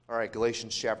All right,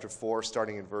 Galatians chapter 4,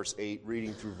 starting in verse 8,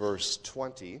 reading through verse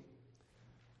 20.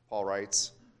 Paul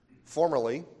writes,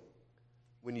 "Formerly,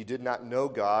 when you did not know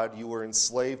God, you were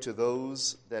enslaved to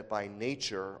those that by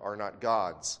nature are not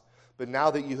God's. But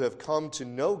now that you have come to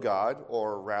know God,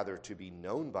 or rather to be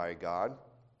known by God,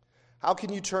 how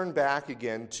can you turn back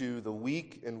again to the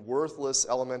weak and worthless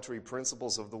elementary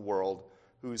principles of the world,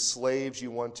 whose slaves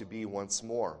you want to be once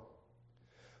more?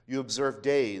 You observe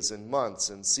days and months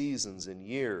and seasons and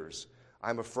years.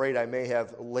 I'm afraid I may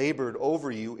have labored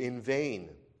over you in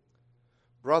vain.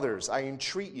 Brothers, I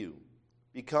entreat you,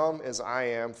 become as I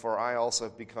am, for I also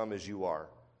have become as you are.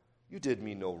 You did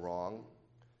me no wrong.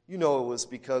 You know it was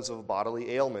because of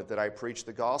bodily ailment that I preached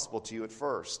the gospel to you at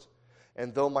first.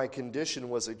 And though my condition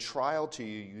was a trial to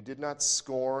you, you did not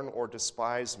scorn or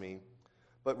despise me,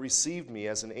 but received me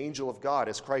as an angel of God,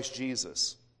 as Christ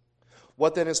Jesus.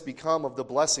 What then has become of the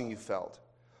blessing you felt?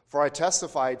 For I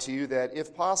testify to you that,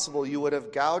 if possible, you would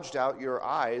have gouged out your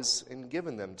eyes and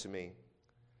given them to me.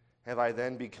 Have I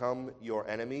then become your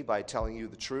enemy by telling you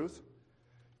the truth?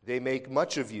 They make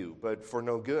much of you, but for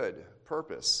no good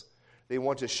purpose. They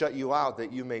want to shut you out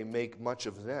that you may make much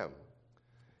of them.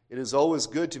 It is always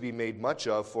good to be made much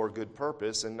of for a good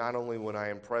purpose, and not only when I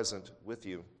am present with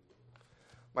you.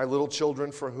 My little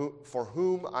children, for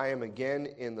whom I am again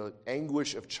in the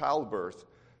anguish of childbirth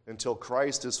until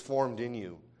Christ is formed in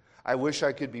you, I wish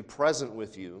I could be present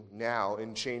with you now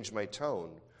and change my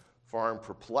tone, for I am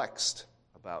perplexed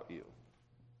about you."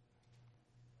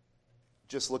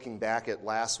 Just looking back at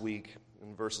last week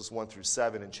in verses 1 through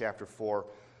 7 in chapter 4,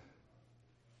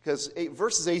 because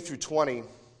verses 8 through 20,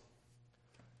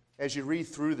 as you read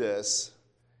through this,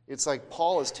 it's like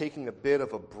Paul is taking a bit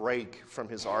of a break from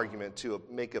his argument to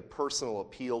make a personal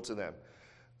appeal to them.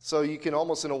 So you can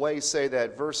almost in a way say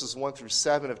that verses 1 through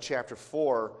 7 of chapter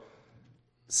 4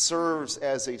 serves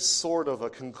as a sort of a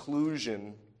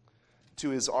conclusion to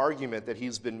his argument that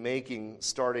he's been making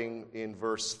starting in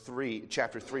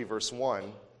chapter 3, verse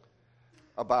 1,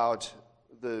 about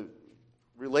the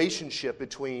relationship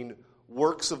between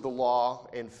works of the law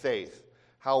and faith.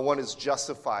 How one is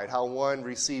justified, how one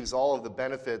receives all of the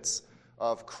benefits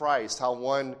of Christ, how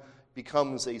one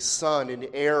becomes a son and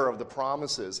heir of the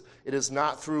promises. It is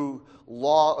not through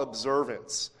law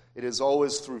observance. It is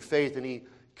always through faith. And he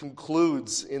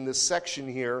concludes in this section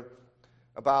here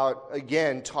about,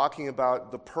 again, talking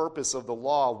about the purpose of the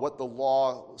law, what the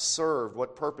law served,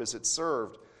 what purpose it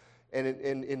served. And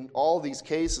in all these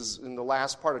cases, in the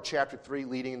last part of chapter 3,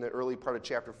 leading in the early part of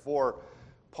chapter 4,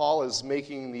 Paul is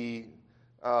making the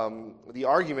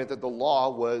argument that the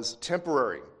law was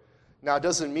temporary. Now, it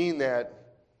doesn't mean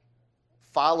that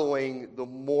following the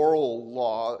moral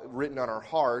law written on our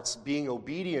hearts, being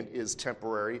obedient, is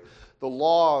temporary. The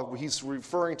law he's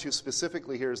referring to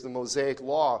specifically here is the Mosaic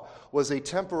law, was a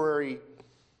temporary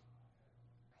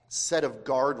set of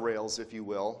guardrails, if you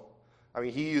will. I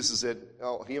mean, he uses it,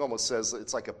 he almost says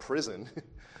it's like a prison,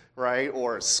 right,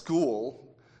 or a school.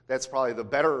 That's probably the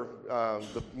better,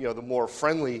 the more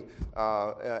friendly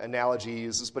analogy he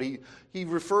uses. But he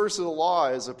refers to the law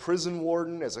as a prison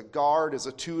warden, as a guard, as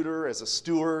a tutor, as a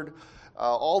steward,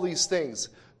 all these things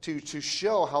to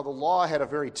show how the law had a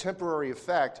very temporary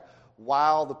effect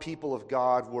while the people of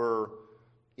God were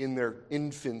in their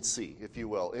infancy, if you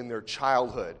will, in their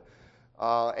childhood.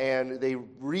 And they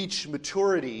reach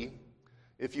maturity,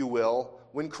 if you will,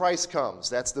 when Christ comes.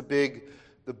 That's the big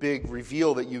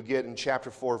reveal that you get in chapter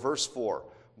 4, verse 4.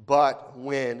 But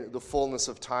when the fullness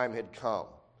of time had come.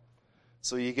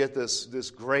 So you get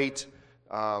this great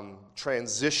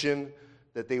transition,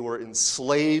 that they were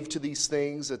enslaved to these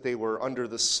things, that they were under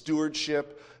the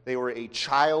stewardship. They were a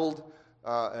child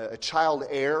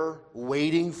heir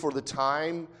waiting for the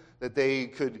time that they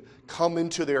could come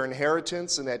into their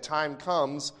inheritance. And that time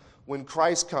comes when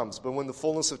Christ comes. But when the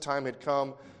fullness of time had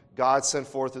come, God sent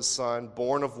forth his Son,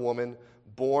 born of woman,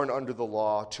 born under the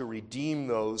law, to redeem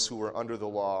those who were under the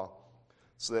law,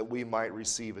 so that we might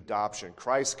receive adoption.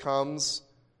 Christ comes,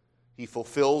 he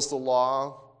fulfills the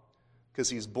law because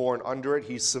he's born under it.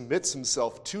 He submits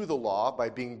himself to the law by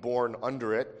being born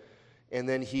under it, and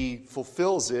then he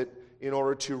fulfills it in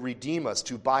order to redeem us,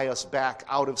 to buy us back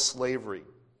out of slavery,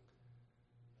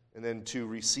 and then to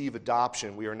receive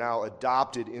adoption. We are now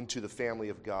adopted into the family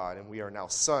of God, and we are now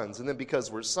sons. And then because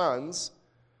we're sons,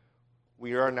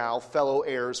 we are now fellow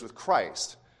heirs with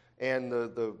Christ. And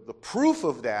the proof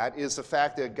of that is the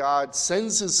fact that God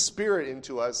sends his Spirit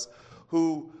into us,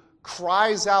 who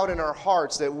cries out in our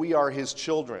hearts that we are his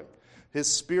children.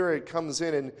 His Spirit comes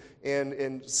in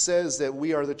and says that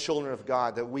we are the children of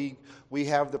God, that we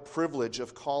have the privilege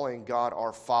of calling God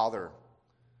our Father,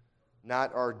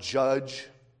 not our judge,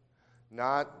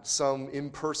 not some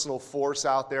impersonal force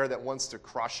out there that wants to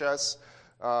crush us,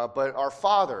 but our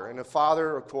Father. And a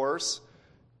father, of course,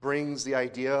 brings the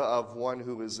idea of one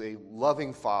who is a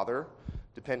loving father,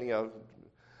 depending on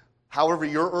however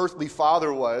your earthly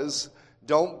father was.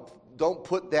 Don't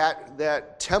put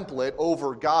that template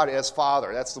over God as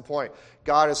Father. That's the point.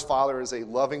 God as Father is a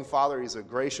loving Father. He's a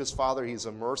gracious Father. He's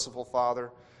a merciful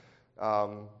Father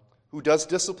who does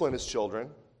discipline his children,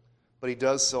 but he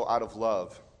does so out of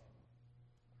love.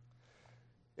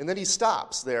 And then he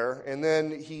stops there, and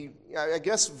then I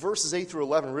guess verses 8 through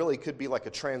 11 really could be like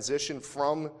a transition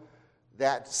from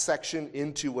that section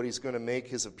into what he's going to make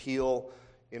his appeal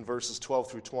in verses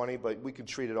 12 through 20, but we can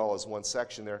treat it all as one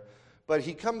section there. But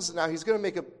he's going to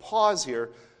make a pause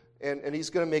here, and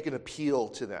he's going to make an appeal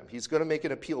to them. He's going to make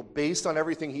an appeal based on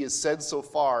everything he has said so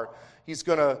far. He's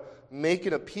going to make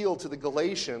an appeal to the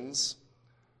Galatians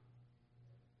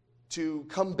to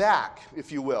come back,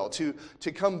 if you will, to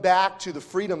come back to the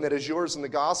freedom that is yours in the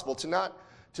gospel, to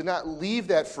not leave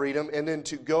that freedom and then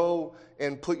to go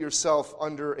and put yourself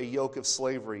under a yoke of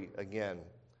slavery again.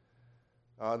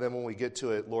 Then when we get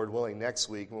to it, Lord willing, next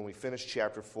week, when we finish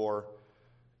chapter 4,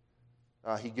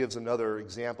 he gives another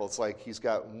example. It's like he's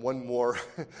got one more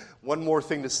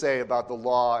thing to say about the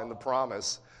law and the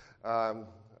promise.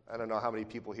 I don't know how many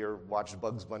people here watched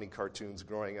Bugs Bunny cartoons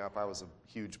growing up. I was a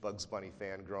huge Bugs Bunny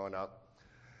fan growing up.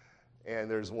 And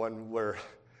there's one where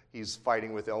he's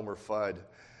fighting with Elmer Fudd,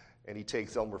 and he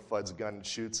takes Elmer Fudd's gun and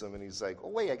shoots him, and he's like, oh,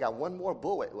 wait, I got one more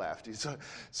bullet left.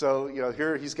 So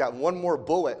here he's got one more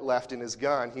bullet left in his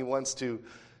gun. He wants to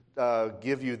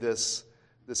give you this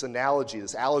analogy,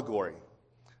 this allegory,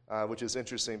 which is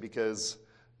interesting because,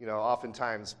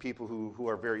 oftentimes people who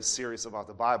are very serious about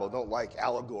the Bible don't like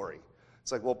allegory.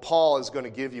 It's like, well, Paul is going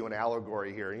to give you an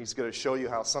allegory here, and he's going to show you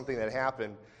how something that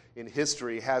happened in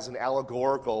history has an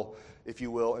allegorical, if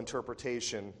you will,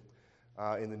 interpretation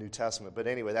in the New Testament. But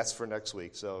anyway, that's for next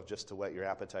week, so just to whet your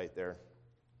appetite there.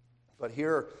 But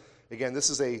here, again,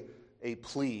 this is a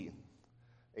plea,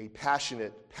 a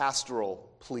passionate,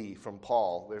 pastoral plea from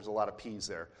Paul. There's a lot of P's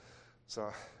there.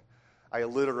 So I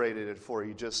alliterated it for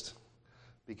you just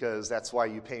because that's why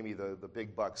you pay me the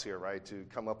big bucks here, right, to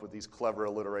come up with these clever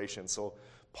alliterations. So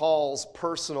Paul's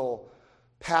personal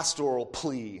pastoral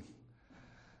plea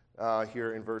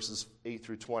here in verses 8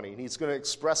 through 20. And he's going to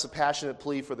express a passionate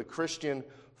plea for the Christian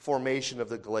formation of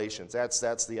the Galatians.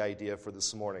 That's the idea for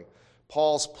this morning.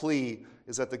 Paul's plea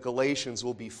is that the Galatians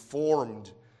will be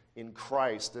formed in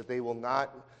Christ, that they will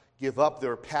not give up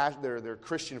their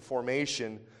Christian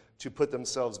formation to put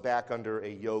themselves back under a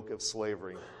yoke of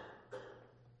slavery.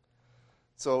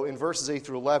 So in verses 8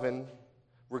 through 11,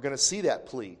 we're going to see that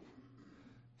plea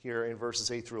here in verses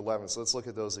 8 through 11. So let's look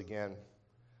at those again.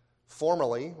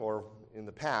 Formerly, or in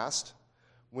the past,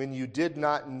 when you did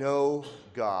not know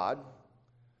God,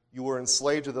 you were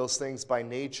enslaved to those things by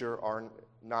nature are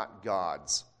not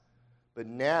God's. But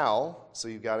now, so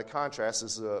you've got a contrast,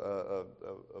 this is a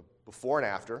before and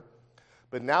after.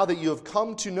 But now that you have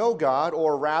come to know God,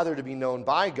 or rather to be known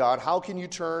by God, how can you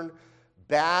turn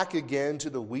back again to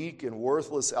the weak and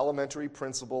worthless elementary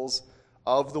principles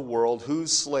of the world,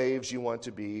 whose slaves you want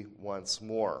to be once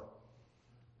more?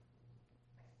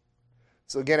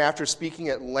 So again, after speaking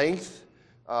at length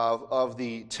of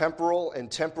the temporal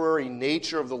and temporary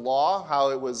nature of the law, how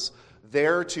it was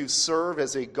there to serve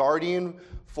as a guardian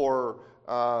for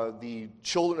the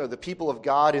children of the people of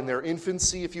God in their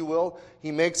infancy, if you will,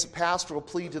 he makes a pastoral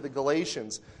plea to the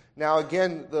Galatians. Now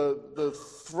again, the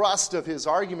thrust of his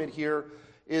argument here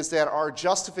is that our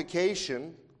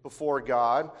justification before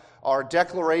God, our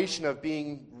declaration of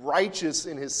being righteous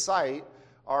in his sight,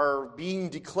 our being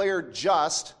declared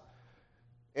just,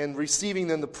 and receiving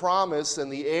then the promise and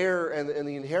the heir and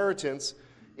the inheritance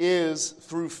is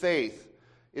through faith.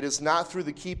 It is not through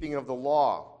the keeping of the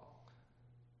law.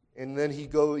 And then he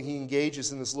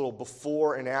engages in this little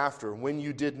before and after. When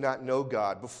you did not know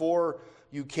God, before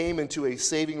you came into a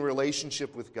saving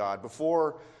relationship with God,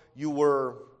 before you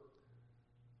were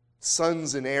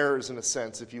sons and heirs in a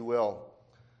sense, if you will.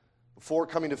 Before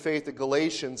coming to faith, the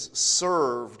Galatians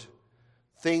served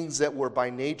things that were by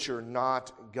nature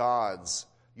not God's.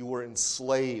 You were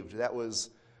enslaved. That was,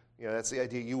 that's the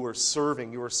idea. You were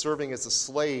serving as a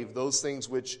slave those things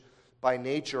which by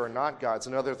nature are not God's.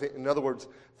 In other words,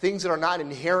 things that are not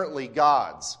inherently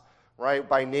God's, right?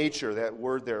 By nature, that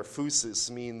word there, phusis,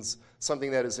 means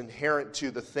something that is inherent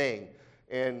to the thing.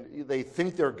 And they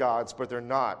think they're God's, but they're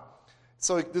not.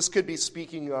 So this could be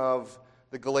speaking of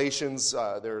the Galatians,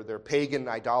 their pagan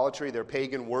idolatry, their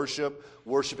pagan worship,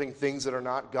 worshiping things that are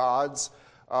not God's.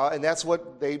 And that's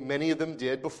what many of them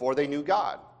did before they knew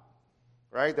God.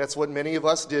 right? That's what many of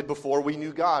us did before we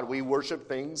knew God. We worshiped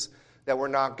things that were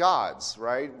not gods,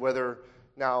 right? Whether,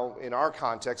 now, in our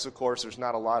context, of course, there's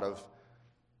not a lot of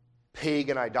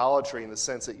pagan idolatry in the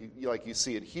sense that you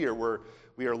see it here, where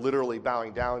we are literally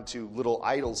bowing down to little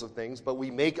idols of things, but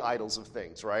we make idols of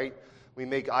things, right? We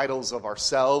make idols of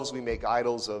ourselves, we make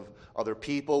idols of other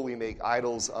people, we make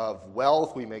idols of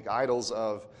wealth, we make idols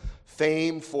of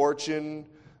fame, fortune,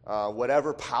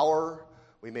 whatever, power.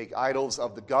 We make idols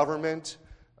of the government.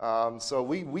 So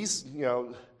we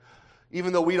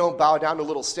even though we don't bow down to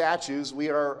little statues, we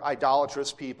are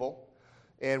idolatrous people.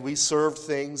 And we served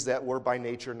things that were by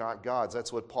nature not gods.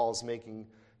 That's what Paul's making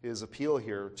his appeal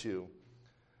here to.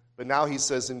 But now he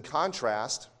says, in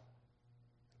contrast,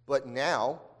 but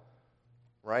now,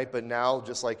 right? But now,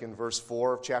 just like in verse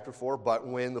 4 of chapter 4, but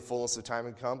when the fullness of time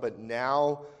had come, but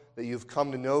now that you've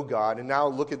come to know God, and now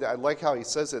look at that. I like how he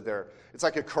says it there. It's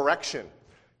like a correction.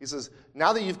 He says,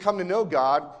 now that you've come to know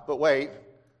God, but wait,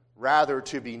 rather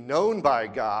to be known by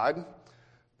God,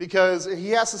 because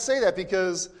he has to say that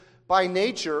because by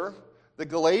nature, the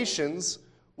Galatians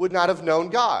would not have known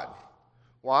God.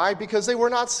 Why? Because they were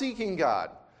not seeking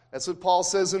God. That's what Paul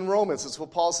says in Romans. That's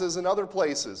what Paul says in other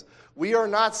places. We are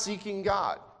not seeking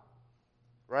God,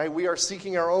 right? We are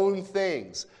seeking our own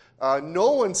things.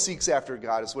 No one seeks after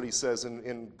God, is what he says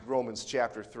in Romans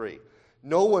chapter 3.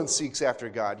 No one seeks after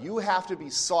God. You have to be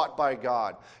sought by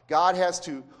God. God has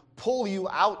to pull you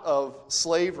out of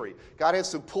slavery. God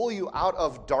has to pull you out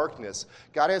of darkness.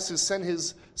 God has to send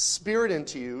his Spirit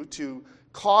into you to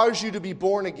cause you to be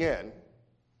born again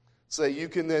so that you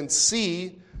can then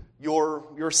see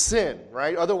your sin,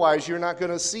 right? Otherwise, you're not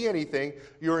going to see anything.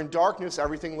 You're in darkness.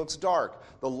 Everything looks dark.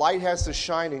 The light has to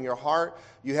shine in your heart.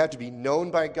 You have to be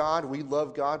known by God. We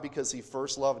love God because he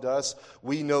first loved us.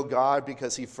 We know God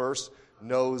because he first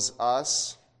knows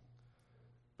us.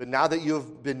 But now that you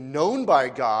have been known by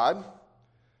God,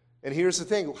 and here's the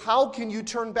thing, how can you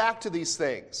turn back to these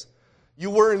things? You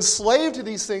were enslaved to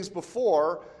these things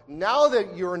before. Now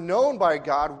that you're known by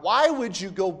God, why would you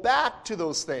go back to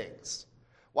those things?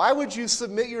 Why would you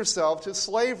submit yourself to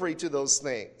slavery to those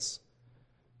things?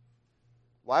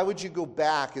 Why would you go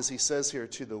back, as he says here,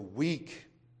 to the weak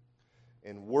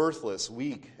and worthless,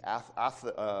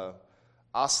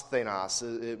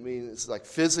 asthenos? It means it's like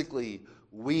physically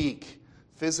weak,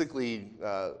 physically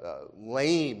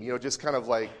lame, just kind of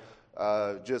like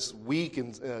just weak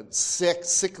and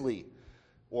sickly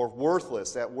or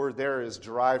worthless. That word there is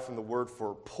derived from the word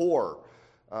for poor,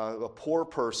 a poor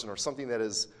person or something that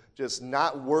is just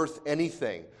not worth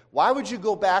anything. Why would you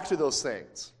go back to those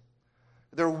things?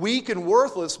 They're weak and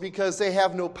worthless because they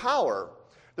have no power.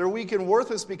 They're weak and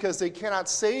worthless because they cannot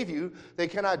save you. They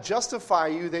cannot justify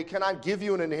you. They cannot give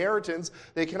you an inheritance.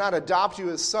 They cannot adopt you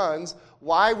as sons.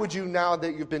 Why would you, now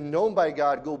that you've been known by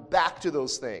God, go back to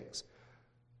those things?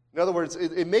 In other words,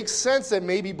 it makes sense that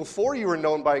maybe before you were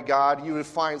known by God, you would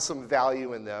find some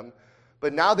value in them.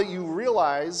 But now that you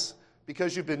realize,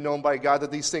 because you've been known by God,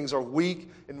 that these things are weak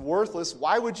and worthless,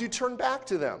 why would you turn back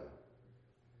to them?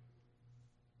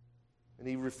 And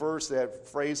he refers to that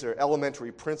phrase there,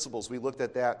 elementary principles. We looked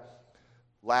at that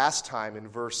last time in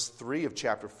verse 3 of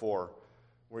chapter 4,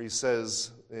 where he says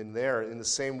in there, in the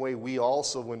same way we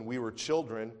also, when we were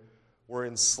children, were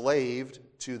enslaved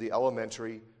to the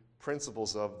elementary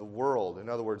principles of the world. In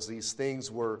other words, these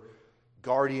things were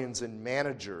guardians and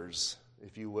managers,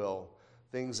 if you will,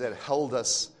 things that held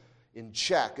us in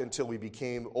check until we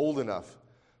became old enough.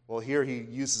 Well, here he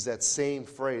uses that same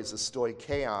phrase, the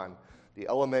stoicheon, the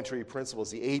elementary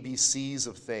principles, the ABCs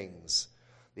of things,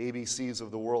 the ABCs of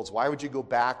the world. Why would you go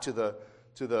back to the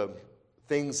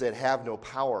things that have no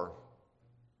power?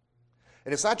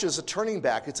 And it's not just a turning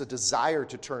back, it's a desire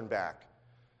to turn back.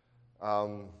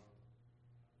 Trying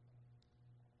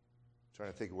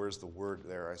to think, where's the word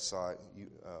there? I saw it.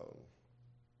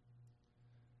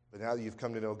 But now that you've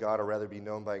come to know God, or rather be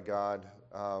known by God,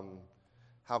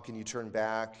 how can you turn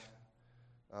back?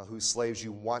 Whose slaves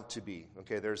you want to be.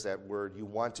 Okay, there's that word, you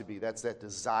want to be. That's that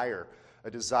desire,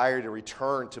 a desire to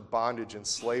return to bondage and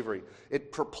slavery.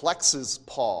 It perplexes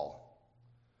Paul.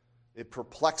 It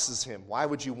perplexes him. Why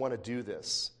would you want to do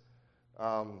this?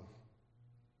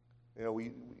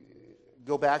 We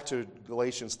go back to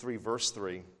Galatians 3, verse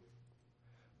 3.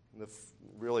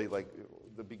 Really like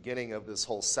the beginning of this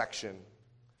whole section,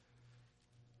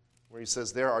 where he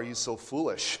says, there, are you so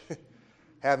foolish?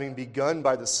 Having begun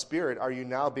by the Spirit, are you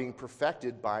now being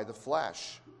perfected by the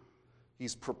flesh?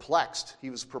 He's perplexed.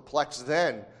 He was perplexed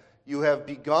then. You have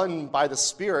begun by the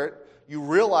Spirit. You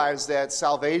realize that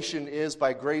salvation is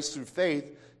by grace through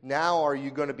faith. Now are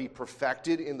you going to be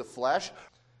perfected in the flesh?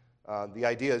 The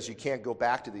idea is you can't go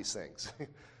back to these things.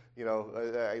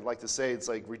 I like to say it's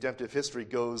like redemptive history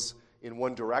goes in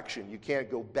one direction. You can't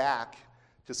go back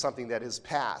to something that has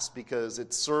passed because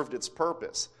it served its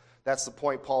purpose. That's the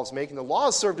point Paul's making. The law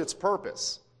has served its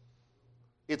purpose.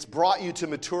 It's brought you to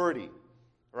maturity,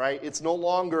 right? It's no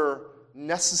longer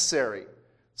necessary.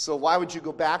 So why would you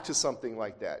go back to something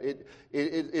like that?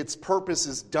 Its purpose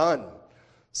is done.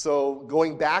 So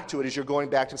going back to it is you're going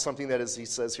back to something that is, he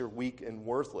says here, weak and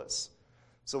worthless.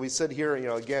 So we said here,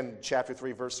 again, chapter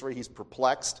 3, verse 3, he's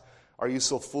perplexed. Are you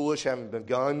so foolish, having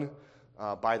begun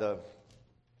by the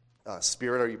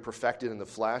Spirit? Are you perfected in the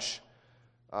flesh?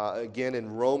 Again,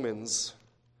 in Romans,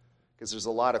 because there's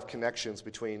a lot of connections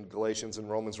between Galatians and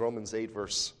Romans. Romans 8,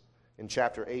 in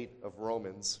chapter 8 of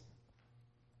Romans.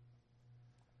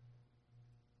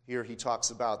 Here he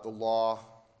talks about the law,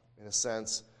 in a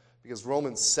sense, because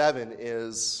Romans 7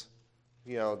 is,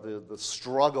 the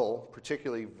struggle,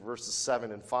 particularly verses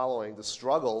 7 and following, the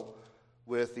struggle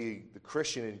with the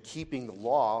Christian in keeping the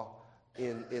law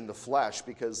in the flesh,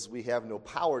 because we have no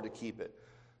power to keep it.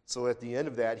 So at the end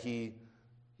of that, he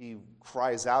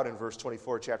cries out in verse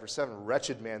 24, chapter 7,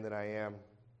 "Wretched man that I am,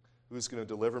 who's going to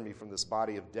deliver me from this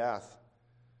body of death?"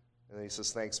 And then he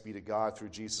says, "Thanks be to God through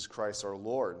Jesus Christ our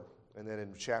Lord." And then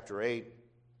in chapter 8,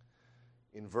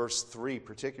 in verse 3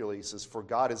 particularly, he says, "For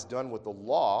God has done what the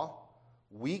law,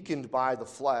 weakened by the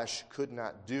flesh, could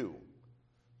not do.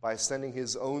 By sending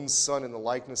his own Son in the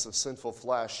likeness of sinful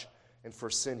flesh, and for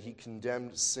sin he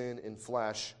condemned sin in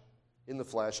the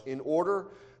flesh, in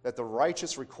order that the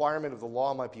righteous requirement of the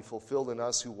law might be fulfilled in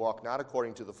us who walk not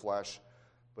according to the flesh,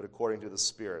 but according to the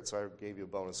Spirit." So I gave you a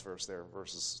bonus verse there,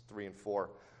 verses 3 and 4.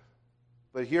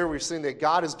 But here we're seeing that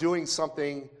God is doing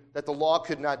something that the law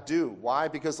could not do. Why?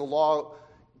 Because the law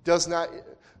does not,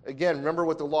 again, remember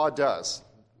what the law does.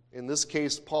 In this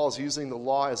case, Paul is using the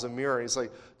law as a mirror. He's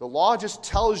like, the law just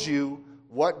tells you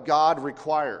what God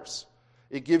requires.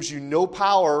 It gives you no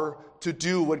power to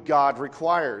do what God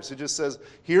requires. It just says,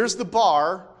 here's the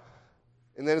bar,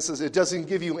 and then it says it doesn't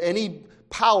give you any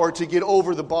power to get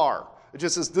over the bar. It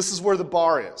just says, this is where the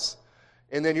bar is.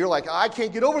 And then you're like, I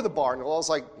can't get over the bar. And the law's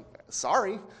like,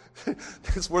 sorry,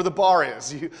 this is where the bar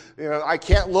is. I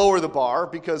can't lower the bar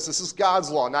because this is God's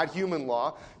law, not human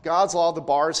law. God's law, the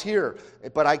bar is here.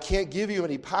 But I can't give you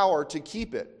any power to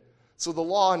keep it. So the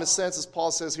law, in a sense, as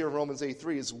Paul says here in Romans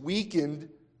 8:3, is weakened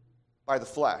by the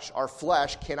flesh. Our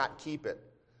flesh cannot keep it.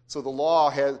 So the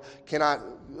law cannot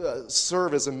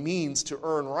serve as a means to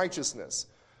earn righteousness.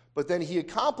 But then he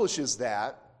accomplishes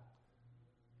that,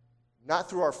 not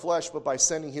through our flesh, but by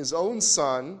sending his own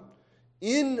Son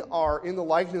in the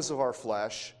likeness of our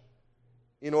flesh,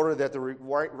 in order that the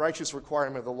righteous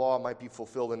requirement of the law might be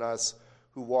fulfilled in us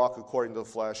who walk according to the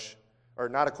flesh, or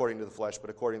not according to the flesh, but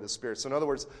according to the Spirit. So in other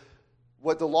words,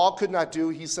 what the law could not do,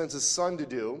 he sends his Son to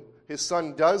do. His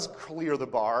Son does clear the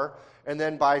bar, and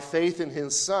then by faith in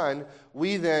his Son,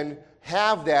 we then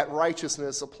have that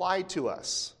righteousness applied to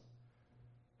us.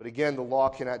 But again, the law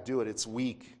cannot do it. It's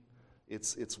weak.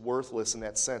 It's worthless in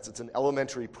that sense. It's an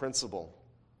elementary principle.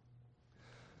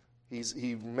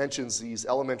 He mentions these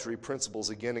elementary principles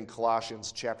again in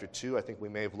Colossians chapter 2. I think we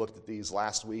may have looked at these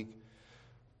last week,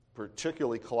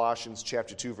 particularly Colossians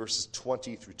chapter 2, verses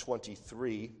 20 through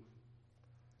 23.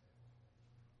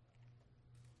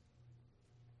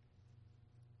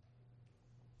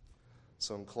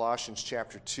 So in Colossians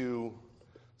chapter 2,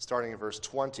 starting in verse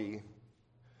 20,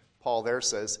 Paul there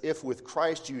says, "If with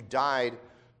Christ you died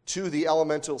to the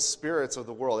elemental spirits of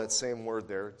the world," that same word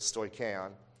there,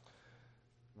 stoicheon,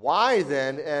 "why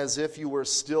then, as if you were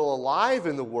still alive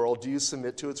in the world, do you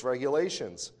submit to its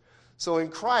regulations?" So in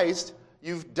Christ,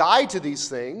 you've died to these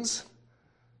things.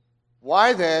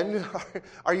 Why then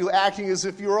are you acting as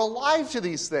if you were alive to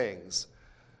these things?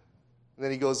 And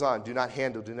then he goes on, "Do not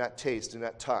handle, do not taste, do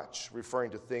not touch,"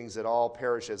 referring to things that all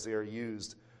perish as they are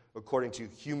used according to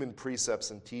human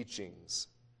precepts and teachings.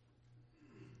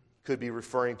 Could be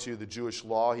referring to the Jewish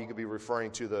law. He could be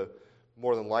referring to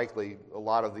more than likely, a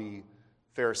lot of the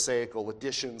Pharisaical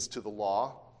additions to the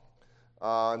law.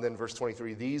 And then verse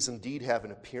 23, "These indeed have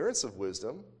an appearance of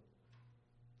wisdom.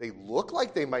 They look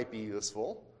like they might be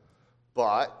useful,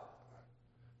 but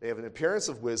they have an appearance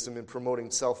of wisdom in promoting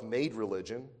self-made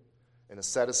religion and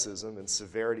asceticism and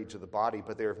severity to the body,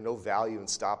 but they are of no value in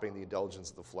stopping the indulgence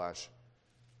of the flesh."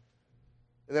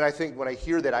 And then I think, when I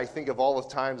hear that, I think of all the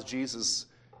times Jesus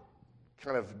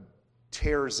kind of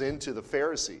tears into the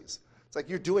Pharisees. It's like,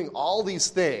 you're doing all these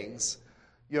things.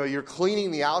 You're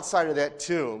cleaning the outside of that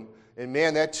tomb, and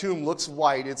man, that tomb looks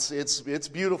white. It's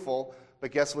beautiful,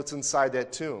 but guess what's inside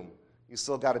that tomb? You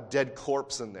still got a dead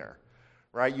corpse in there,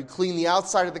 right? You clean the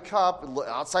outside of the cup. The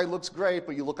outside looks great,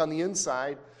 but you look on the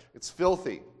inside, it's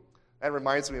filthy. That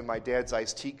reminds me of my dad's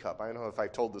iced tea cup. I don't know if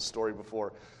I've told this story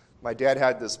before. My dad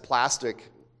had this plastic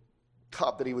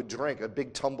cup that he would drink, a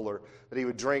big tumbler, that he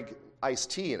would drink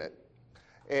iced tea in it.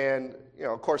 And,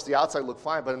 of course, the outside looked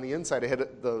fine, but on the inside it had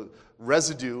the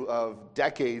residue of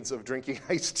decades of drinking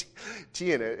iced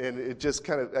tea in it. And it just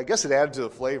kind of, I guess it added to the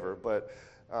flavor. But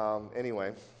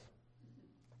anyway,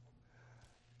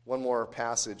 one more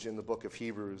passage in the book of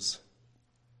Hebrews.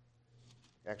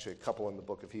 Actually, a couple in the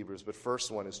book of Hebrews, but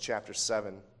first one is chapter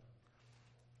 7.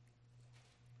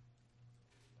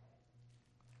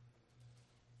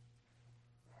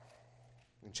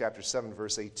 In chapter 7,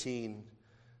 verse 18,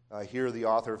 here the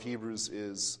author of Hebrews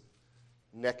is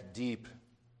neck deep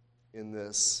in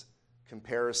this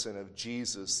comparison of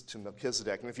Jesus to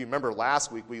Melchizedek. And if you remember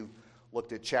last week, we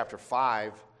looked at chapter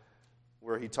 5,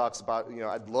 where he talks about,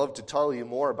 I'd love to tell you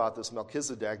more about this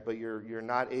Melchizedek, but you're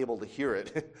not able to hear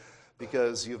it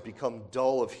because you've become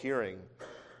dull of hearing.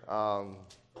 But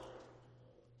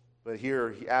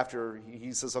here, after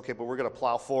he says, okay, but we're going to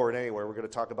plow forward anyway. We're going to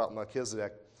talk about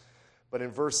Melchizedek. But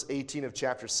in verse 18 of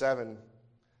chapter 7,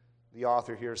 the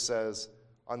author here says,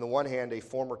 on the one hand, a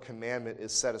former commandment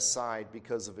is set aside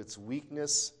because of its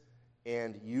weakness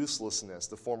and uselessness.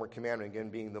 The former commandment, again,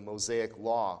 being the Mosaic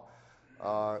law.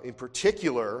 In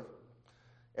particular,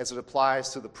 as it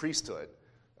applies to the priesthood.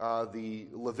 The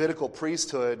Levitical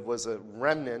priesthood was a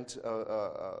remnant,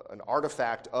 an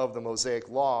artifact of the Mosaic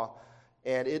law,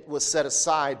 and it was set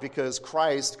aside because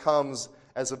Christ comes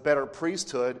as a better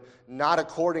priesthood, not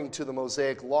according to the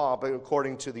Mosaic law, but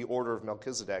according to the order of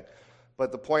Melchizedek.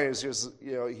 But the point is,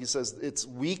 he says it's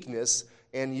weakness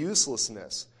and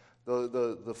uselessness.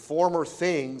 The former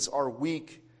things are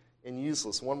weak and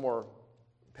useless. One more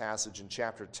passage in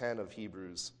chapter 10 of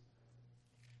Hebrews.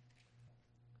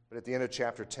 But at the end of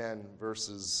chapter 10,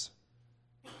 verses,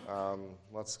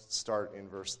 let's start in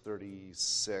verse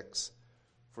 36.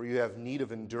 For you have need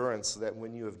of endurance, so that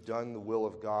when you have done the will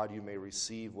of God, you may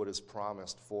receive what is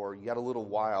promised. For yet a little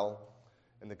while,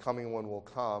 and the coming one will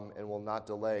come and will not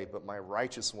delay, but my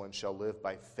righteous one shall live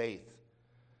by faith.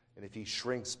 And if he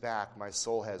shrinks back, my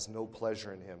soul has no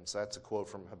pleasure in him. So that's a quote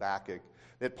from Habakkuk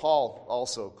that Paul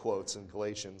also quotes in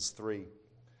Galatians 3.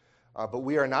 But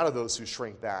we are not of those who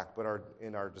shrink back but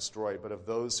are destroyed, but of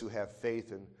those who have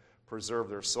faith and preserve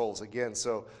their souls. Again,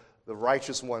 so the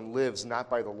righteous one lives not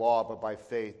by the law but by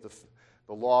faith.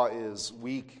 The law is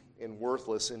weak and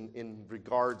worthless in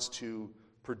regards to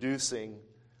producing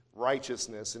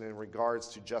righteousness and in regards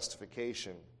to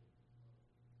justification.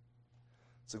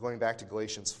 So going back to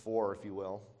Galatians 4, if you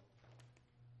will.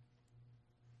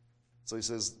 So he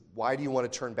says, why do you want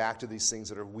to turn back to these things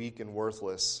that are weak and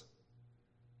worthless?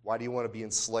 Why do you want to be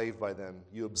enslaved by them?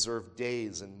 You observe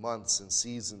days and months and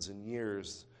seasons and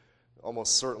years.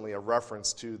 Almost certainly a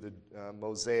reference to the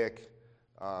Mosaic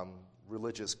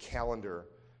religious calendar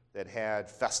that had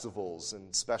festivals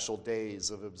and special days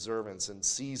of observance and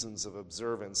seasons of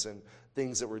observance and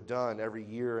things that were done every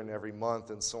year and every month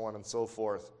and so on and so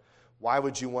forth. Why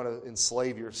would you want to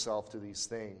enslave yourself to these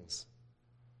things?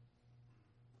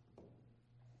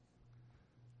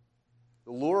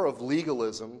 The lure of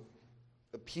legalism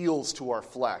appeals to our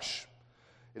flesh.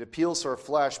 It appeals to our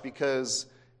flesh because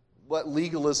what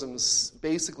legalism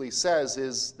basically says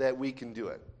is that we can do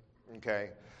it,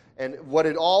 okay? And what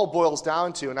it all boils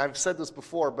down to, and I've said this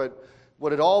before, but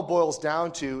what it all boils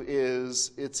down to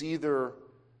is it's either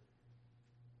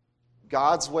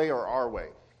God's way or our way,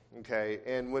 okay?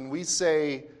 And when we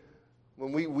say,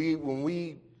 when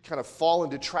we kind of fall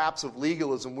into traps of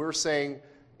legalism, we're saying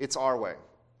it's our way.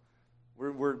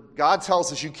 God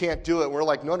tells us you can't do it, and we're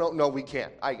like, no, we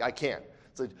can't. I can't.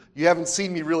 It's like, you haven't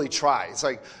seen me really try. It's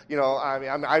like,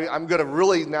 I'm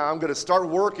going to start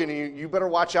working, and you better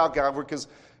watch out, God, because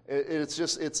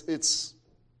it's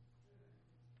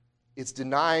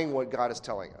denying what God is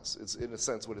telling us. It's, in a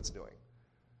sense, what it's doing.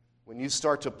 When you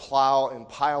start to plow and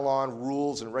pile on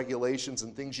rules and regulations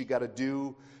and things you got to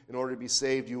do in order to be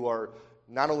saved, you are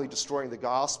not only destroying the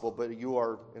gospel, but you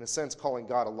are, in a sense, calling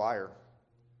God a liar.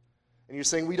 And you're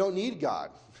saying we don't need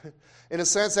God. In a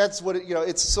sense, that's what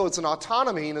it's an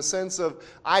autonomy in a sense of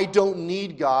I don't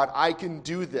need God, I can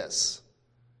do this.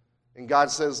 And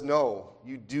God says, no,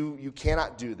 you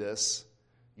cannot do this.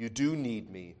 You do need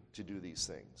me to do these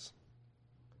things.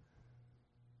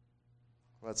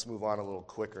 Let's move on a little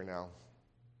quicker now.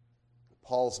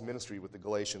 Paul's ministry with the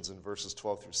Galatians in verses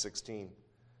 12 through 16.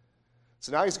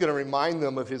 So now he's going to remind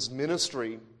them of his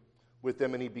ministry with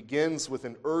them, and he begins with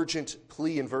an urgent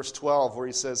plea in verse 12 where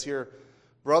he says here,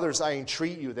 brothers, I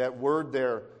entreat you. That word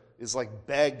there is like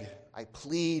beg. I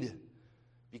plead.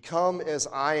 Become as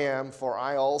I am, for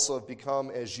I also have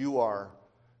become as you are.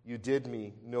 you did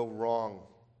me no wrong.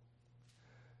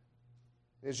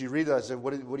 As you read that, I said,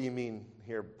 what do you mean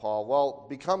here, Paul? Well,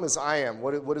 become as I am.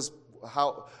 What is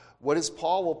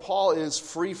Paul? Well, Paul is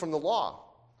free from the law.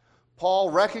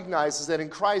 Paul recognizes that in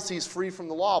Christ he's free from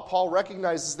the law. Paul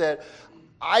recognizes that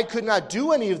I could not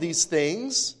do any of these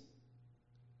things.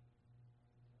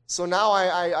 So now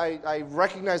I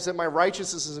recognize that my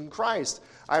righteousness is in Christ.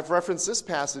 I've referenced this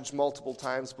passage multiple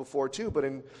times before too, but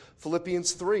in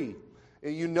Philippians 3,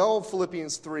 you know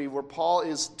Philippians 3, where Paul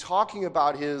is talking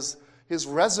about his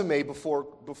resume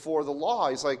before the law.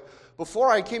 He's like,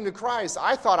 before I came to Christ,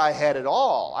 I thought I had it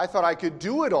all. I thought I could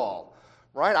do it all,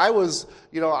 right? I was,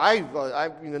 you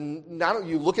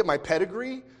look at my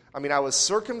pedigree. I mean, I was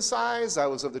circumcised. I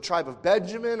was of the tribe of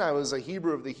Benjamin. I was a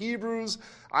Hebrew of the Hebrews.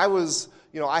 I was,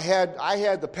 I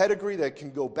had the pedigree that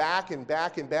can go back and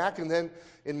back and back. And then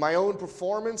in my own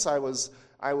performance, I was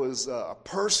a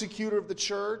persecutor of the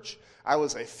church. I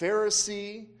was a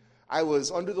Pharisee. I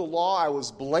was under the law. I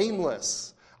was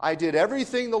blameless. I did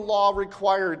everything the law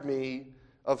required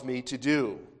of me to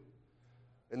do.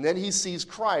 And then he sees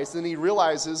Christ, and he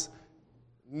realizes,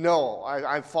 no,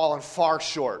 I've fallen far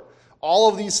short. All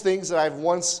of these things that I've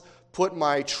once put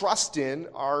my trust in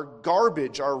are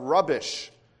garbage, are rubbish.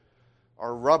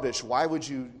 Why would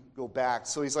you go back?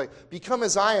 So he's like, become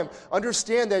as I am.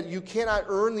 Understand that you cannot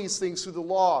earn these things through the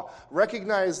law.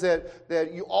 Recognize that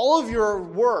all of your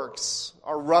works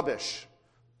are rubbish.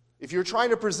 If you're trying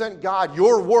to present God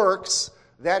your works,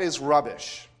 that is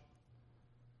rubbish.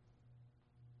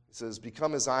 He says,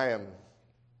 become as I am.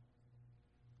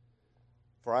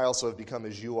 For I also have become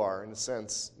as you are. In a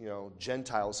sense,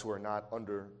 Gentiles who are not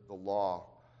under the law.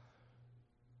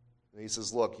 And he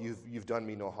says, look, you've done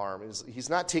me no harm. He's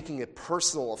not taking a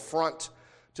personal affront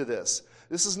to this.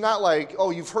 This is not like, oh,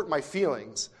 you've hurt my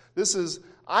feelings. This is,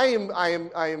 I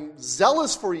am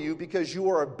zealous for you because you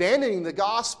are abandoning the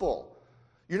gospel.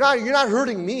 You're not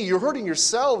hurting me. You're hurting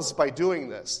yourselves by doing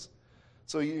this.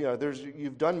 So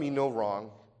you've done me no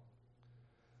wrong.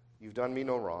 You've done me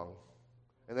no wrong.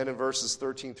 And then in verses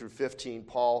 13 through 15,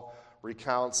 Paul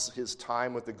recounts his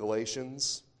time with the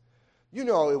Galatians. You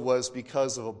know it was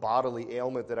because of a bodily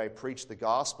ailment that I preached the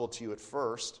gospel to you at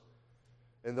first.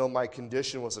 And though my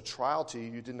condition was a trial to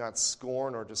you, you did not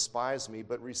scorn or despise me,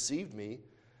 but received me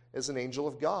as an angel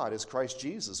of God, as Christ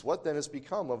Jesus. What then has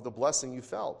become of the blessing you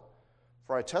felt?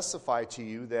 For I testify to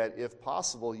you that, if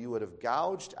possible, you would have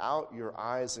gouged out your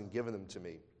eyes and given them to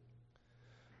me.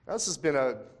 Now, this has been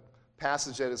a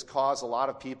passage that has caused a lot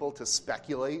of people to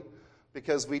speculate,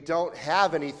 because we don't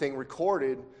have anything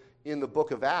recorded in the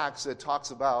book of Acts that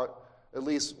talks about, at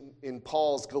least in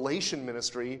Paul's Galatian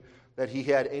ministry, that he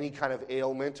had any kind of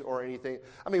ailment or anything.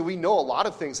 I mean, we know a lot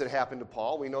of things that happened to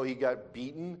Paul. We know he got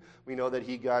beaten. We know that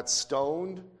he got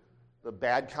stoned, the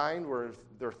bad kind, where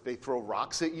they throw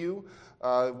rocks at you.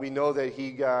 We know that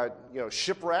he got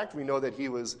shipwrecked. We know that he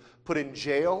was put in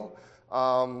jail.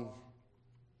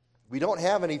 We don't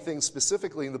have anything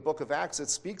specifically in the book of Acts that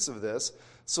speaks of this.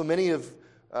 So many have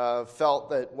felt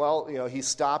that, he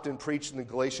stopped and preached in the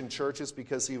Galatian churches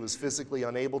because he was physically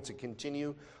unable to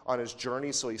continue on his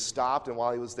journey. So he stopped, and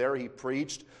while he was there, he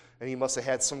preached, and he must have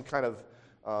had some kind of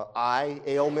eye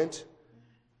ailment,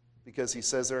 because he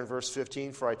says there in verse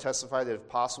 15, for I testify that if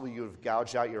possible you would have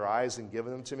gouged out your eyes and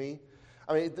given them to me.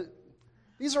 I mean,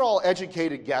 these are all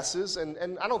educated guesses,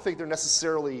 and I don't think they're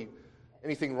necessarily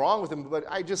anything wrong with them, but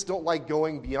I just don't like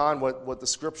going beyond what the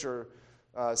Scripture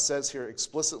says here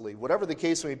explicitly. Whatever the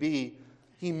case may be,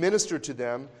 he ministered to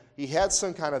them. He had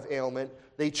some kind of ailment.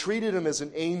 They treated him as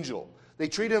an angel. They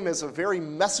treated him as a very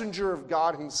messenger of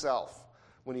God himself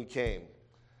when he came.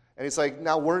 And it's like,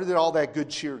 now where did all that good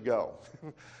cheer go?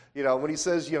 When he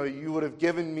says, you would have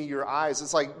given me your eyes,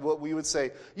 it's like what we would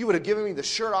say, you would have given me the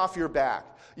shirt off your back.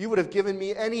 You would have given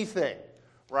me anything,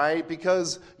 right?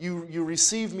 Because you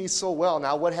received me so well.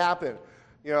 Now what happened?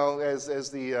 As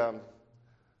the,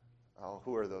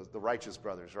 who are those? The righteous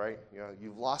brothers, right?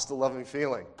 You've lost the loving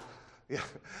feeling.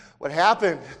 What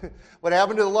happened? What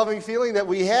happened to the loving feeling that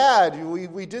we had?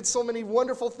 We did so many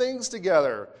wonderful things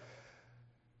together.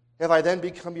 Have I then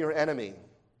become your enemy?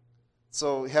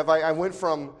 So I went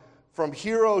from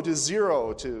hero to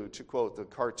zero, to quote the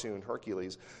cartoon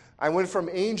Hercules. I went from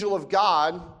angel of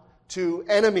God to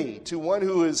enemy, to one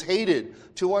who is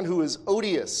hated, to one who is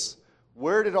odious.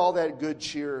 Where did all that good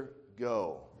cheer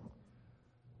go?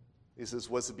 He says,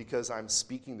 was it because I'm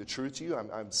speaking the truth to you?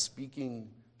 I'm speaking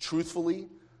truthfully.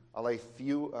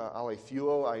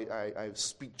 Aletheio, I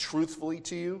speak truthfully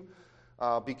to you.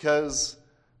 Because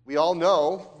we all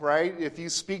know, right, if you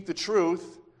speak the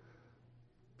truth,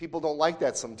 people don't like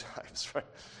that sometimes, right?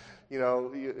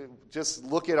 Just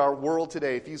look at our world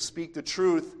today. If you speak the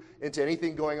truth into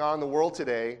anything going on in the world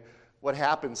today, what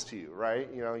happens to you, right?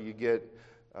 You get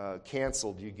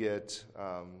canceled, you get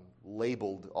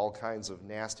labeled all kinds of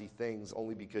nasty things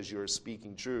only because you are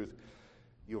speaking truth.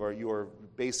 You are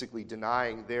basically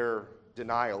denying their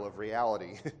denial of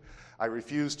reality. I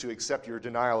refuse to accept your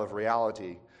denial of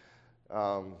reality.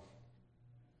 Paul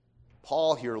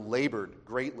here labored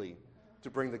greatly to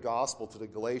bring the gospel to the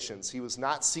Galatians. He was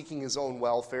not seeking his own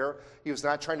welfare. He was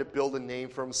not trying to build a name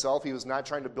for himself. He was not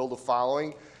trying to build a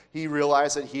following. He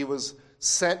realized that he was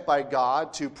sent by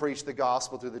God to preach the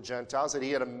gospel to the Gentiles, that he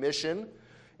had a mission,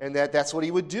 and that's what he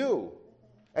would do.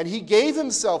 And he gave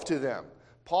himself to them.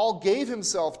 Paul gave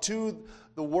himself to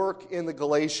the work in the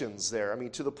Galatians there.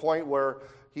 To the point where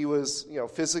he was,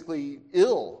 physically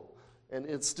ill, and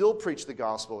it still preached the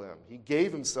gospel to them. He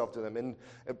gave himself to them, and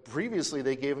previously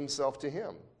they gave himself to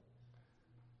him.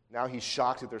 Now he's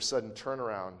shocked at their sudden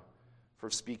turnaround for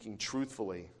speaking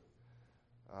truthfully.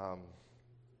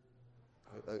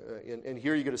 And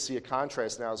here you're going to see a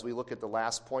contrast now as we look at the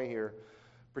last point here,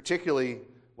 particularly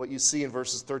what you see in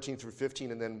verses 13 through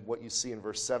 15 and then what you see in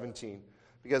verse 17.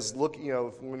 Because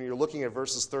when you're looking at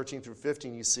verses 13 through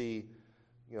 15, you see,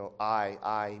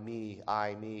 I, me.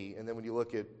 And then when you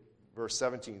look at verse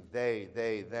 17,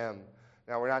 they, them.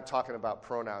 Now, we're not talking about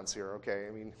pronouns here, okay?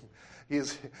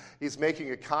 He's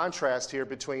making a contrast here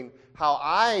between how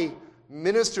I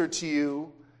minister to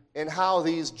you and how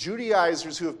these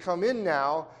Judaizers who have come in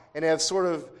now and have sort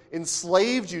of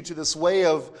enslaved you to this way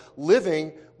of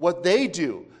living, what they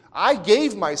do. I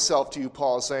gave myself to you,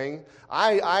 Paul is saying.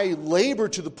 I labor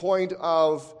to the point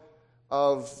of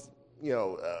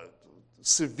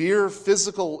severe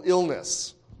physical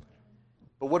illness.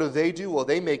 But what do? Well,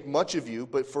 they make much of you,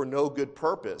 but for no good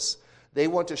purpose. They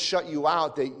want to shut you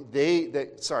out,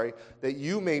 that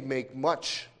you may make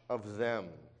much of them.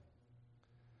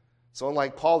 So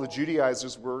unlike Paul, the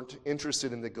Judaizers weren't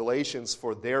interested in the Galatians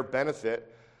for their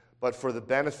benefit, but for the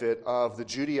benefit of the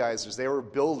Judaizers. They were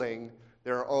building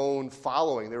their own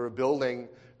following. They were building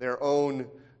their own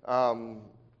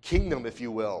kingdom, if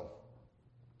you will.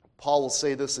 Paul will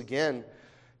say this again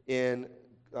in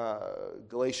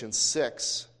Galatians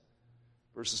 6,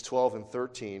 verses 12 and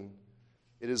 13.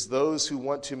 It is those who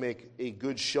want to make a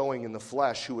good showing in the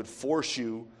flesh who would force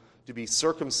you to be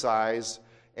circumcised,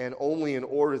 and only in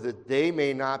order that they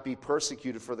may not be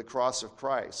persecuted for the cross of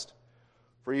Christ.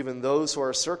 For even those who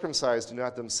are circumcised do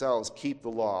not themselves keep the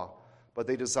law, but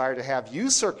they desire to have you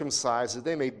circumcised that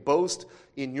they may boast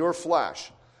in your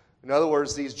flesh. In other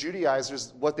words, these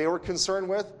Judaizers, what they were concerned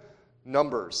with?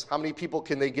 Numbers. How many people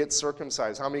can they get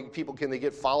circumcised? How many people can they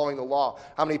get following the law?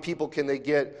 How many people can they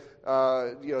get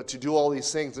to do all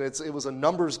these things? And it was a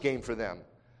numbers game for them.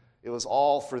 It was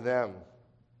all for them.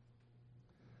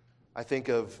 I think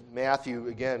of Matthew,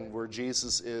 again, where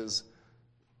Jesus is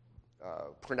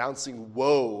pronouncing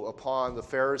woe upon the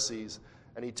Pharisees.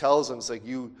 And he tells them, it's like,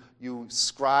 you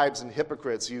scribes and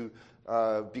hypocrites,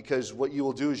 because what you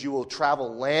will do is you will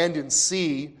travel land and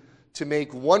sea to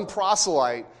make one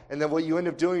proselyte, and then what you end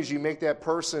up doing is you make that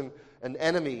person an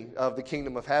enemy of the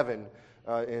kingdom of heaven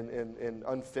and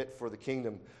unfit for the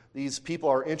kingdom. These people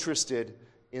are interested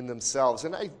in themselves.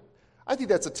 And I think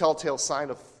that's a telltale sign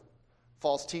of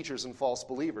false teachers and false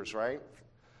believers, right?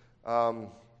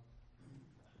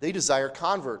 They desire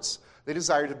converts. They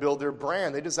desire to build their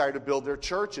brand. They desire to build their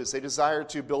churches. They desire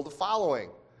to build a following.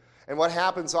 And what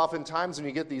happens oftentimes when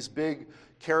you get these big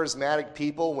charismatic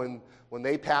people, when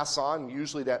they pass on,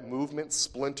 usually that movement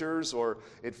splinters or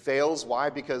it fails. Why?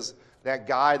 Because that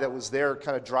guy that was there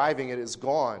kind of driving it is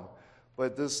gone.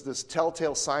 But this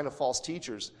telltale sign of false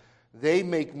teachers, they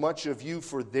make much of you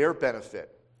for their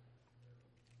benefit.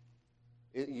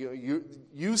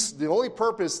 The only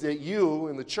purpose that you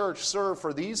in the church serve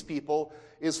for these people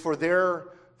is for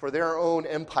their own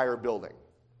empire building,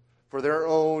 for their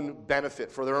own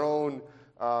benefit, for their own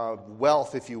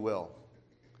wealth, if you will.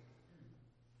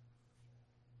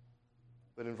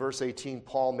 But in verse 18,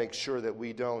 Paul makes sure that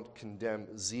we don't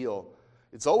condemn zeal.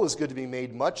 It's always good to be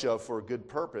made much of for a good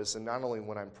purpose, and not only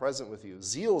when I'm present with you.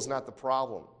 Zeal is not the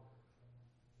problem.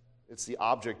 It's the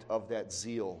object of that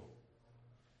zeal.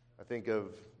 I think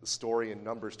of the story in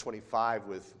Numbers 25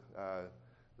 with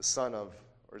the son of,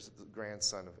 or is it the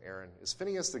grandson of Aaron? Is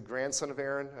Phinehas the grandson of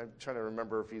Aaron? I'm trying to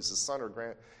remember if he's his son or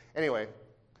grand. Anyway,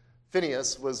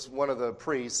 Phinehas was one of the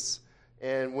priests,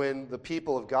 and when the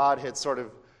people of God had sort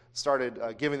of started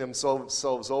giving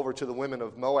themselves over to the women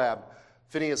of Moab,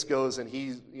 Phinehas goes and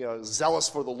he's zealous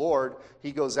for the Lord.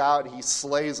 He goes out and he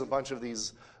slays a bunch of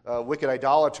these wicked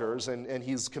idolaters, and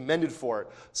he's commended for it.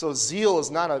 So zeal is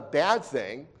not a bad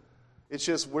thing. It's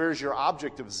just, where's your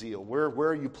object of zeal? Where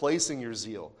are you placing your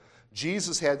zeal?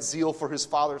 Jesus had zeal for his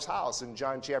Father's house in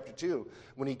John chapter 2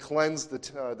 when he cleansed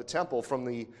the temple from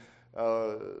the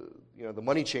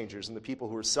money changers and the people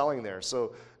who were selling there.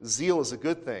 So zeal is a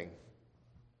good thing.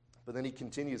 But then he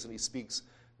continues and he speaks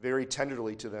very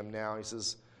tenderly to them now. He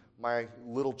says, my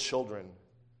little children.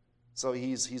 So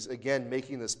he's again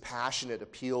making this passionate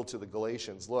appeal to the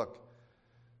Galatians. Look,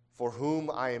 for whom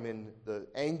I am in the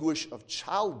anguish of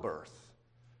childbirth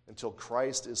until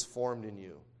Christ is formed in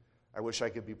you. I wish I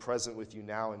could be present with you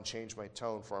now and change my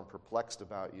tone, for I'm perplexed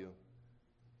about you.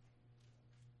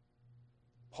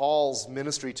 Paul's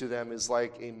ministry to them is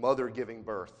like a mother giving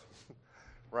birth,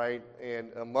 right?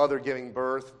 And a mother giving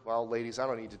birth, well, ladies, I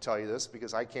don't need to tell you this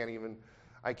because I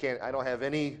don't have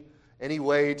any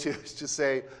way to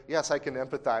say, yes, I can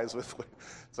empathize with.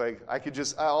 It's like, I could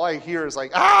just, all I hear is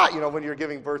like, when you're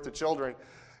giving birth to children.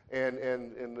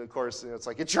 And of course, it's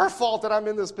like, it's your fault that I'm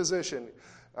in this position.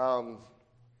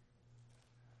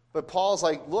 But Paul's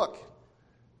like, look,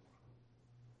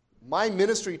 my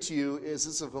ministry to you is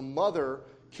this of a mother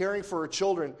caring for her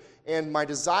children, and my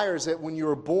desire is that when you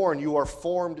are born, you are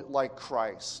formed like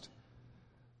Christ.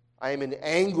 I am in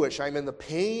anguish. I am in the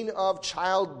pain of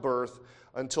childbirth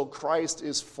until Christ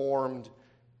is formed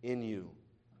in you.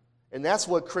 And that's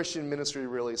what Christian ministry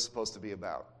really is supposed to be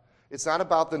about. It's not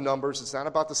about the numbers. It's not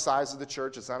about the size of the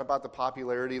church. It's not about the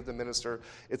popularity of the minister.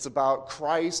 It's about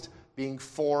Christ being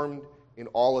formed in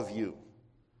all of you.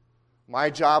 My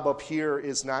job up here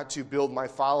is not to build my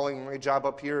following. My job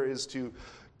up here is to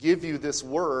give you this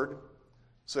word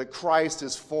so that Christ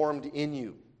is formed in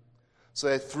you. So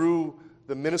that through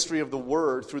the ministry of the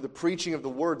word, through the preaching of the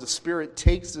word, the Spirit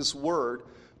takes this word,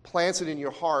 plants it in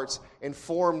your hearts, and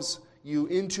forms you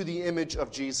into the image of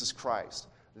Jesus Christ.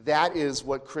 That is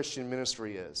what Christian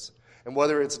ministry is. And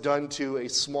whether it's done to a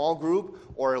small group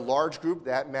or a large group,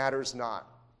 that matters not.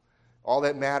 All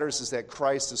that matters is that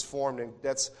Christ is formed, and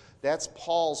that's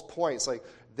Paul's point. It's like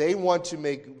they want to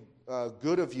make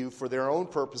good of you for their own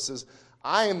purposes.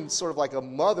 I am sort of like a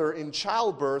mother in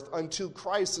childbirth until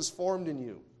Christ is formed in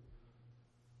you.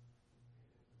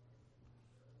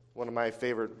 One of my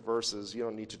favorite verses, you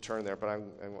don't need to turn there, but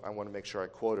I want to make sure I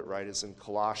quote it right, is in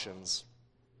Colossians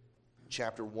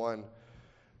chapter 1,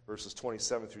 verses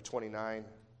 27 through 29.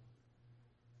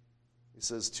 It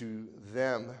says, to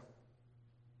them,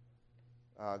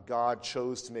 God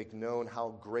chose to make known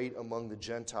how great among the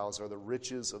Gentiles are the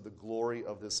riches of the glory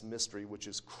of this mystery, which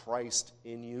is Christ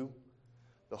in you,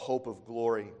 the hope of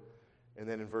glory. And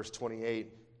then in verse 28,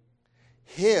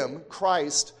 him,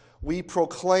 Christ, we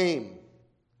proclaim,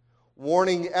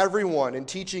 warning everyone and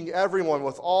teaching everyone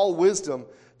with all wisdom,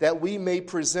 that we may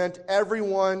present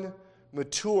everyone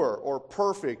mature or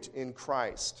perfect in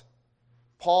Christ.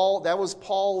 That was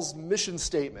Paul's mission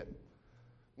statement.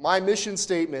 My mission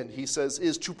statement, he says,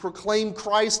 is to proclaim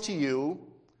Christ to you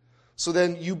so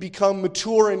then you become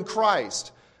mature in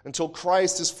Christ until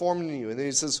Christ is formed in you. And then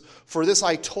he says, for this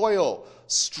I toil,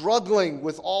 struggling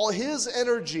with all his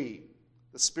energy,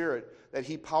 the Spirit, that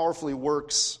he powerfully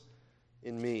works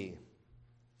in me.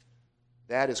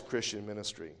 That is Christian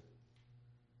ministry.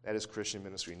 That is Christian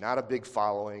ministry. Not a big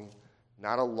following,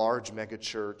 not a large mega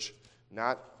church,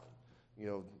 not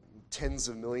tens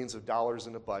of millions of dollars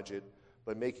in a budget,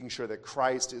 but making sure that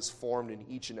Christ is formed in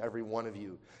each and every one of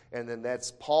you. And then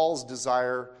that's Paul's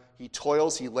desire. He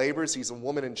toils, he labors, he's a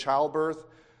woman in childbirth.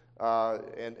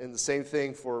 And the same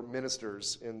thing for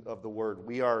ministers of the word.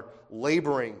 We are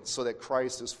laboring so that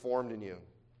Christ is formed in you.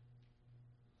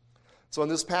 So in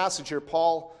this passage here,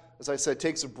 Paul, as I said,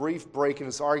 takes a brief break in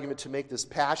his argument to make this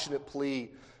passionate plea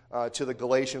to the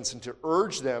Galatians and to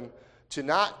urge them to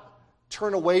not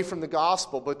turn away from the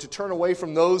gospel, but to turn away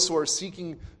from those who are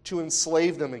seeking to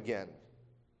enslave them again.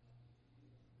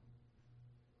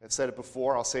 I've said it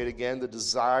before, I'll say it again, the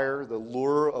desire, the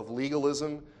lure of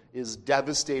legalism is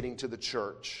devastating to the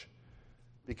church.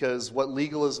 Because what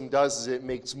legalism does is it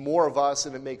makes more of us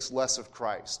and it makes less of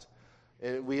Christ.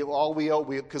 And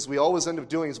because we always end up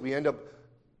doing is we end up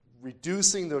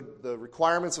reducing the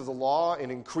requirements of the law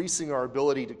and increasing our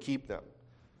ability to keep them.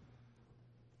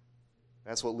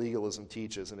 That's what legalism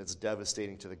teaches, and it's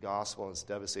devastating to the gospel, and it's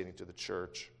devastating to the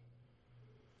church.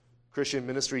 Christian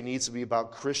ministry needs to be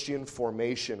about Christian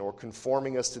formation or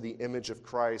conforming us to the image of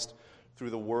Christ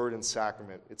through the word and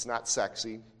sacrament. It's not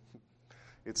sexy.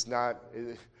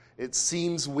 It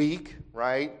seems weak,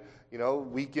 right?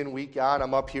 Week in, week out,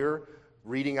 I'm up here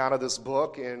reading out of this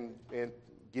book and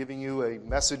giving you a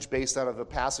message based out of a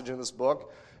passage in this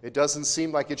book. It doesn't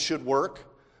seem like it should work.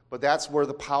 But that's where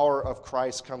the power of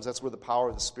Christ comes. That's where the power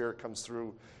of the Spirit comes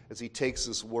through as he takes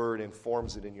this word and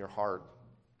forms it in your heart.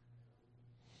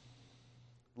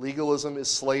 Legalism is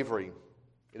slavery.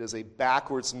 It is a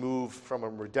backwards move from a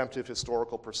redemptive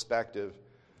historical perspective.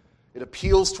 It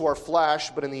appeals to our flesh,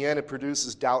 but in the end it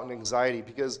produces doubt and anxiety.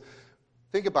 Because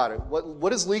think about it. What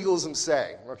does legalism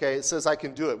say? Okay, it says I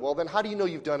can do it. Well, then how do you know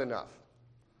you've done enough?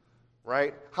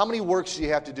 Right? How many works do you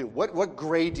have to do? What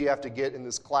grade do you have to get in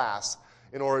this class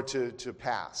in order to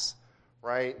pass?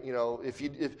 Right? You know, if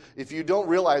you don't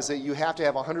realize that you have to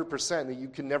have 100% and that you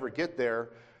can never get there,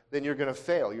 then you're going to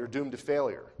fail. You're doomed to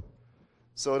failure.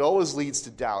 So it always leads to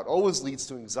doubt, always leads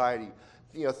to anxiety.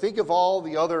 You know, think of all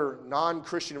the other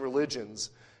non-Christian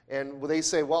religions, and they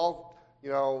say, well, you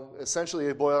know, essentially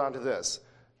they boil down to this.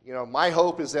 You know, my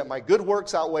hope is that my good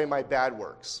works outweigh my bad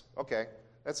works. Okay,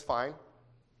 that's fine.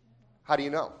 How do you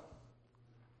know?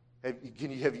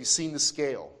 Have you seen the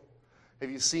scale? Have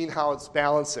you seen how it's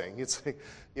balancing? It's like,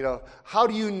 you know, how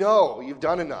do you know you've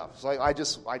done enough? It's like, I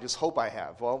just hope I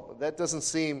have. Well, that doesn't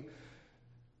seem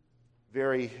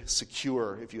very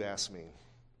secure, if you ask me.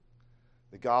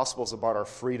 The gospel is about our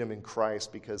freedom in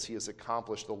Christ because he has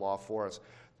accomplished the law for us.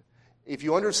 If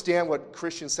you understand what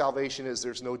Christian salvation is,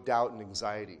 there's no doubt and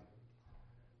anxiety.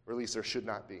 Or at least there should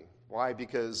not be. Why?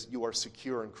 Because you are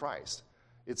secure in Christ.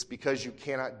 It's because you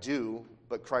cannot do,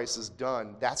 but Christ has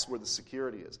done. That's where the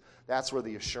security is. That's where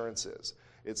the assurance is.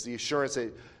 It's the assurance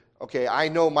that, okay, I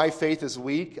know my faith is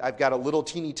weak. I've got a little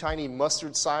teeny tiny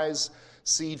mustard size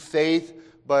seed faith,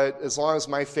 but as long as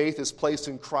my faith is placed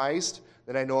in Christ,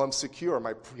 then I know I'm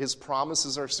secure. His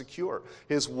promises are secure.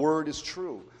 His word is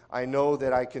true. I know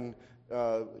that I can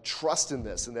trust in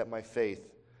this and that my faith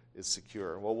is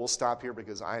secure. Well, we'll stop here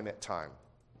because I'm at time.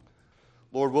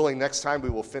 Lord willing, next time we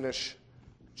will finish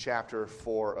chapter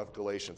 4 of Galatians.